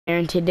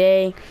and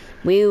today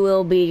we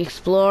will be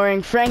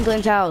exploring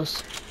Franklin's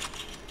house.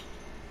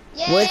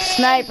 Yay! With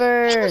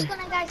Sniper. Hey, what's going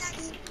on,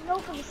 guys?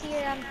 Welcome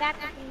here. I'm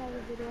back with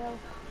another video.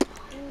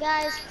 And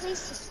guys, please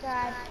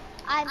subscribe.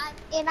 I'm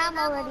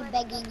already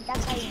begging.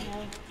 That's how you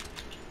know.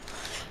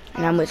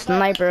 And I'm with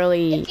Sniper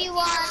Elite. If you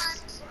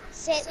want,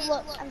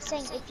 look, I'm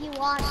saying if you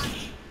want,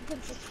 you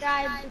can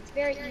subscribe. It's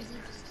very easy.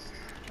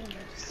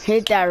 Just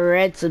Hit that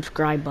red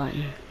subscribe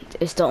button.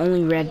 It's the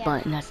only red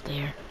button that's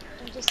there.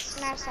 And just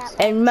smash that.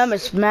 And remember,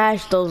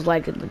 smash that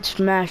like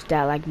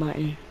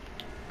button.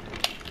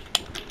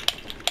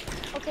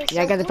 Okay,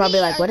 so you guys are probably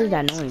like, what is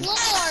that noise?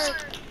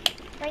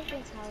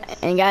 Franklin's house.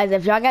 And guys,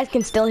 if y'all guys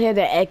can still hear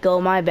the echo,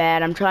 my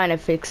bad. I'm trying to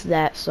fix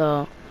that,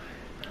 so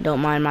don't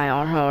mind my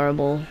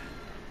horrible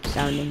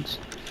soundings.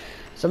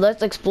 So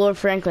let's explore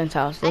Franklin's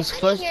house. Let's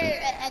first. Hear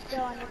an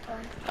echo on your phone.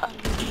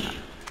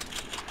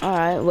 All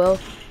right, well,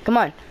 come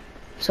on.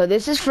 So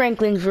this is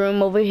Franklin's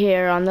room over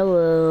here on the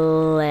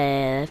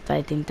left.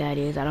 I think that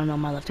is. I don't know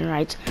my left and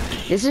right.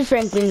 This is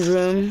Franklin's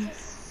room.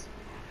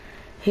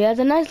 He has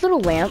a nice little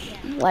lamp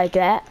like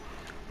that.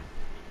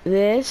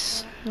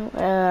 This,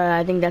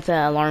 I think that's an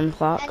alarm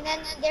clock. And then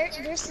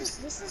this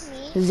is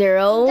me.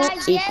 0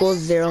 guys, equals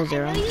yes, 0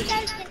 0. I know you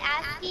guys been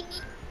asking,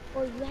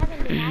 or you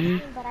haven't been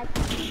asking, but I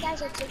think you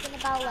guys are thinking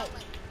about like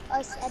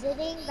us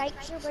editing, right?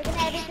 Sure, we're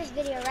gonna edit this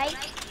video, right?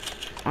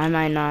 I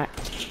might not.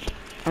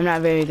 I'm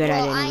not very good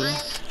at I editing. am.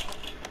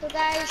 So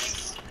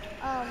guys,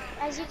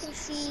 as you can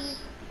see,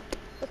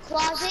 the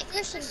closet.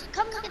 Christian,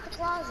 come look at the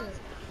closet.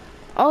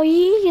 Oh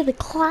yeah, the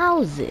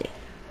closet.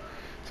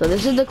 So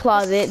this is the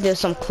closet. There's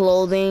some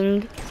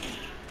clothing.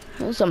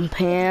 There's some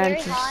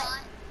pants. Very hot.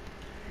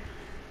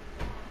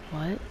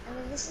 What? And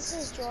then this is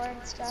his drawer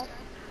and stuff.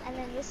 And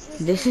then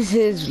this is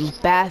his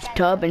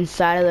bathtub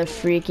inside of the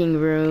freaking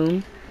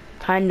room.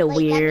 Kinda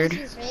weird. That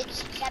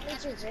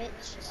means you're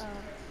rich.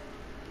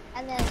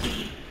 And then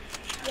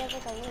you have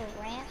like a little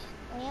lamp,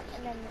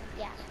 and then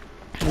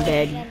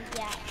Bed. And then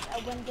a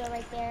window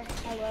right there.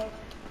 Hello.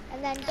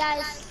 And then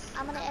guys,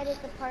 I'm gonna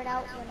edit the part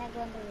out when I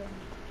go in the room,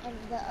 in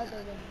the other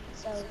room.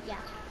 So yeah.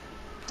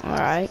 All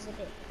right.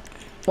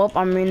 Well,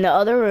 I'm in the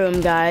other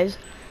room, guys.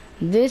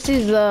 This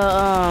is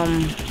the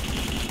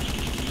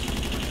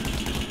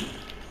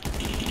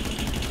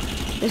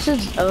This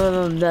is sorry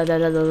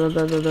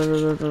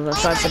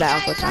for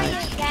that awkward time.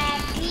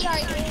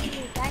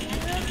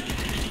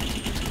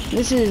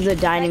 This is the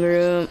dining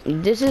room.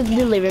 This is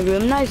the living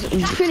room. Nice,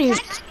 pretty,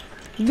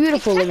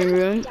 beautiful living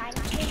room.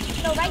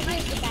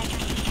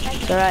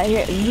 So right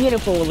here,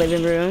 beautiful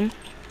living room.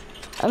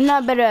 I'm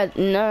not better at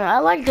I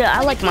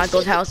like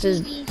Michael's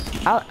house's.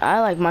 I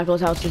like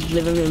Michael's house's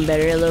living room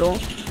better a little.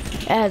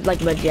 It has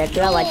like a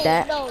projector. I like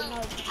that. No,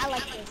 I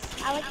like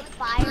this. I like the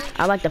fire.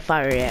 I like the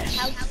fire. Yes.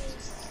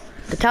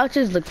 The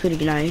couches look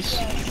pretty nice.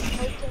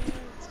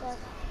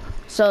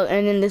 So,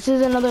 and then this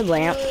is another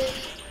lamp.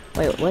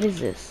 Wait, what is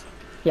this?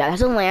 Yeah,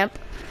 that's a lamp.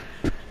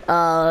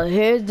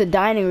 Here's the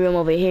dining room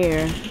over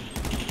here.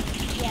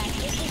 Yeah,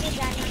 this is the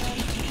dining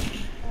room.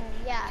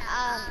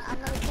 I'm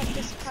gonna cut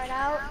this part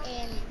out,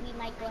 and we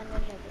might go in the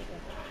living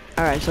room.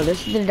 Alright, so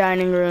this is the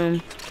dining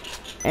room.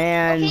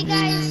 And okay,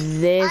 guys,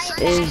 this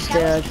is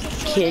the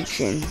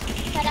kitchen.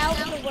 Cut out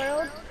in the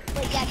world,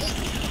 but yeah, this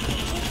is.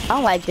 I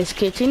like this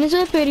kitchen. It's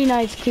a pretty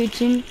nice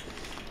kitchen.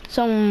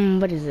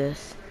 What is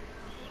this?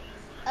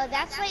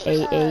 That's like,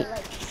 8 8. Like,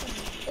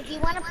 if you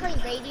want to play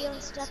radio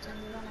and stuff, and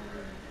you want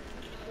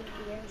to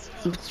beer and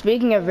stuff.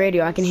 Speaking of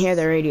radio, I can hear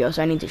the radio,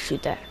 so I need to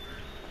shoot that.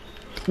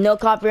 No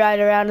copyright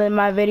around in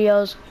my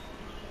videos.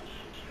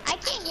 I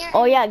can't hear.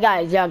 Oh yeah,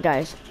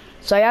 guys.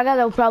 So y'all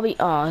gotta probably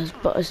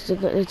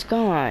it's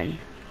gone.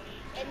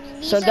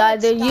 So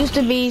guys, there used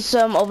to be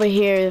some over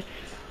here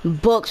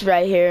books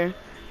right here.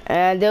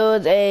 And there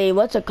was a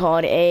what's it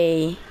called?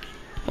 A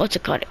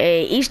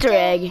Easter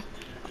egg,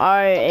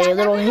 or a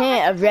little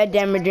hint of Red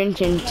Dead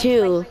Redemption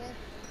 2.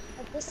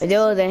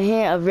 There was a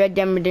hint of Red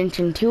Dead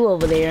Redemption 2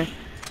 over there.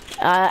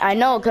 I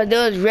know, cause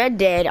there was Red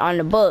Dead on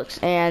the books,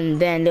 and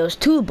then there was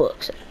 2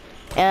 books,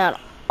 and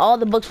all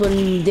the books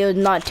there was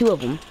not 2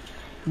 of them,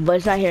 but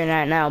it's not here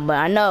right now. But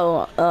I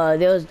know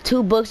there was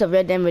 2 books of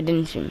Red Dead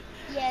Redemption.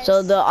 Yes,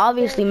 So they're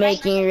obviously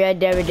making Red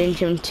Dead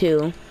Redemption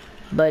 2,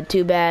 but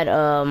too bad.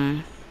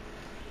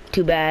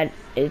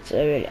 It's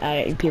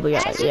people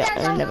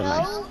never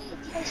mind.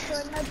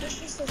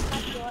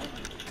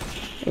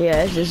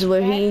 Yes, this is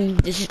where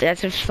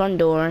that's his front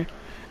door.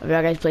 If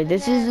y'all guys play,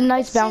 this is a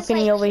nice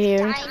balcony over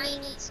here.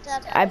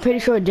 I'm pretty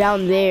sure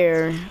down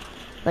there,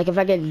 like if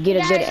I could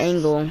get a good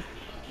angle.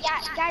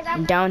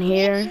 Down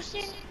here,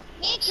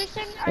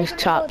 there's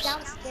Chops.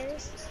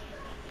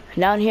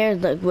 Down here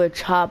is like where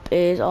Chop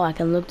is. Oh, I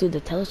can look through the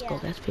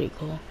telescope. That's pretty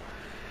cool.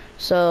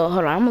 So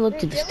hold on, I'm gonna look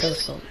through this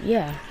telescope.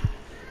 Yeah.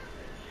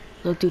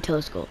 Look through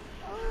telescope.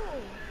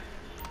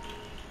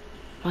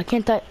 Why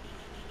can't I?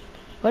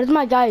 What is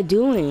my guy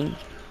doing?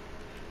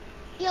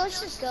 Yeah,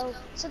 let's just go.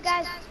 So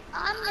guys,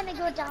 I'm gonna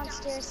go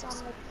downstairs. So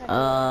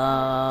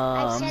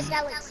I've said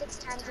that like 6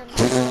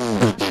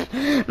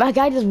 times. My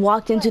guy just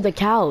walked into the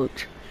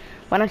couch.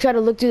 When I try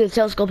to look through the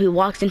telescope, he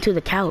walks into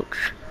the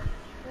couch.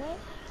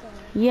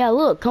 Yeah,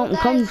 look, come Well,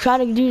 come guys, try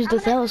to use the I'm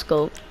gonna-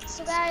 telescope.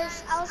 So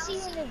guys, I'll see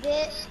you in a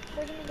bit.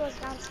 We're gonna go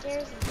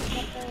downstairs and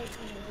get the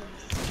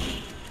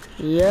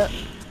rooms. Yep.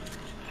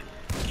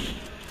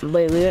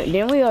 Wait,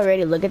 didn't we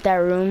already look at that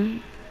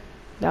room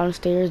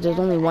downstairs? There's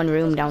Yeah, only but I one think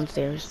room there's more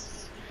downstairs.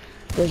 rooms.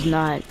 There's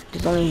not.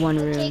 There's only one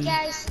Okay, room.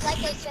 guys, like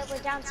I said, we're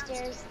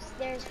downstairs.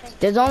 There's Frank.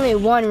 There's only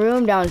one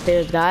room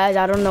downstairs, guys.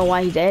 I don't know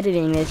why he's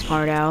editing this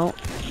part out.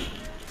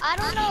 I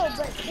don't know,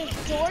 but there's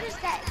doors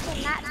that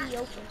cannot be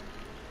opened.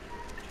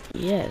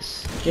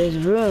 Yes, there's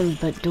rooms,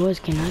 but doors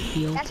cannot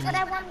be opened. That's what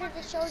I wanted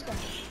to show them.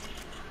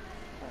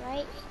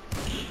 Alright?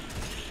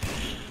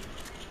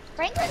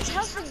 Franklin's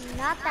house is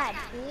not that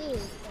big. Like,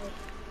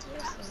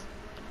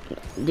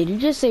 seriously. Did you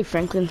just say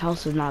Franklin's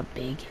house is not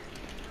big?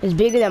 It's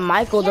bigger than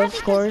Michael's, Yeah,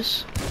 of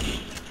course.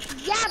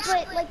 Yeah,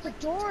 but like the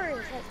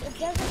doors, like it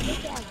doesn't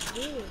look as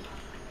big.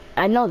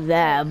 I know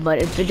that, but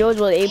if the doors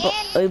were able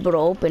to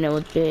open, it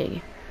was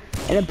big.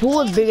 And the pool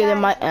is bigger than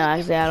my.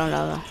 Actually, I don't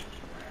know.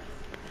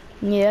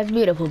 Yeah, that's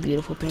beautiful,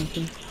 beautiful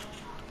painting.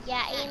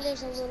 Yeah, and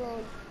there's a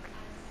little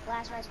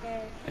glass right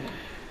there.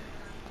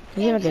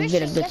 See if I can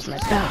get a good guess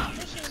smash. what?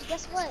 Christian,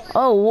 guess what?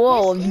 Oh,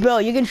 whoa, This is- bro,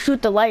 you can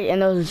shoot the light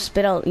and it'll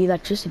spit out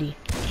electricity.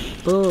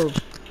 Boom.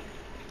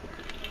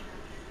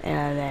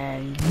 And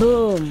then,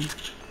 boom.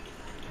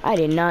 I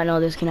did not know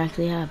this can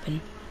actually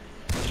happen.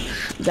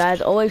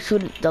 Guys, always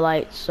shoot the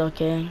lights,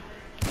 okay?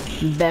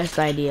 Best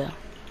idea.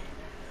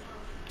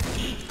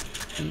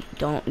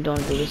 Don't do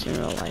this in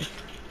real life.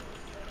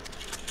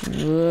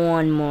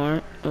 One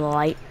more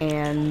light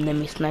and let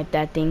me snipe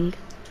that thing.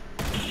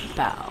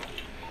 Bow.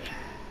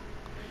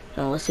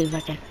 No, let's see if I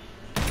can.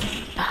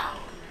 Bow.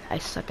 I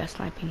suck at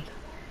sniping.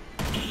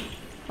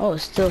 Oh,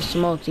 it's still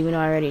smokes even though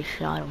I already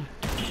shot him.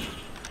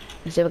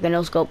 Let's see if I can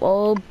no scope.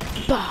 Oh,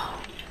 bow.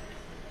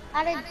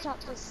 I didn't talk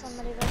to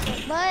somebody real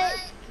quick, but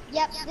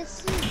yep,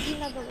 this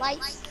is the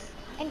lights.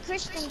 And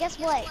Christian, guess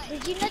what?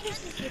 Did you know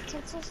this is the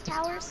Tinsel's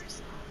Towers?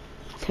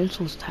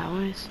 Tinsel's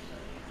Towers?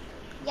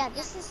 Yeah,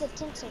 this is the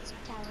Tinsel's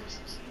Towers.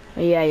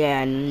 Yeah,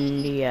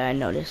 I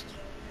noticed.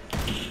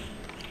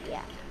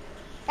 Yeah.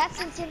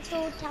 That's in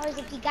Tinsel Towers,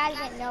 if you guys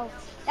didn't know.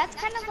 That's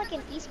kind of like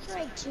an Easter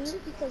egg too,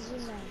 because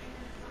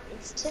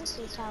it's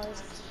Tinsel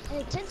Towers.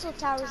 And the Tinsel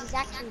Towers is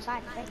actually by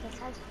Franklin's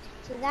house.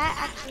 So that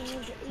actually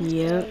means an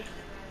Easter egg.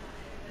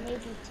 Maybe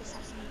to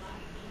something.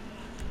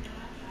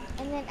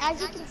 And then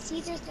as you can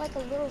see, there's like a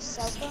little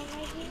cell phone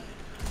right here.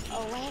 A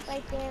lamp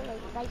right there,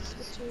 like light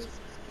switches.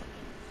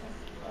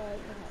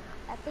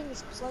 That thing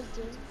is plugged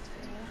in,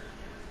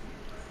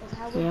 with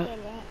how would the lamp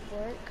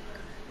work.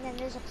 And then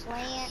there's a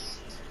plant.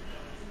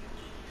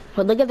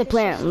 But look at the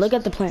plant. Look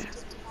at the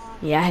plant.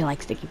 Yeah, I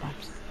like sticky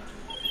bombs.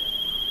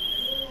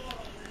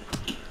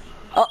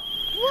 Oh.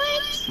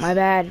 What? My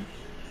bad.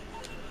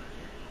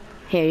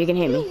 Here, you can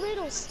hit me. You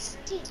little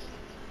stink.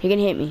 You can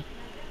hit me.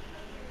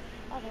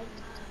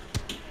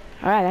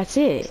 Alright, that's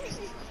it.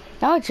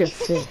 That was your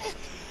fifth.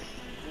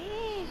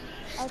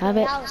 Stop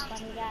Okay, it. that was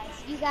funny,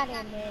 guys. You gotta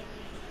admit.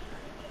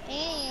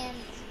 And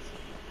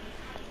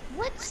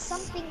what's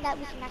something that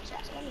we can actually?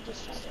 Let me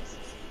just try this.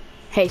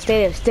 Hey,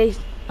 stay there. Stay.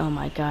 Oh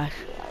my gosh.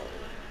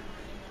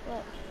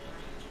 What?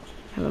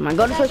 Never mind.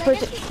 Go to first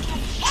person.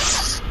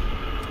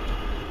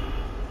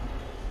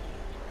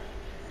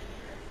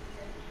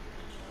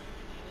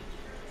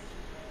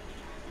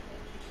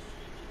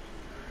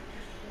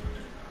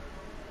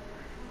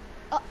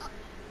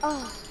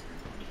 Oh.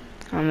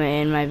 I'm gonna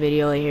end my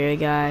video here,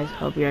 guys.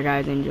 Hope you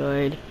guys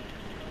enjoyed,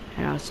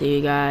 and I'll see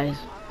you guys.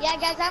 Yeah,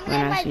 guys, I'm gonna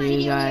end my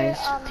video here.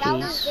 That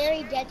was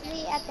very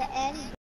deadly at the end.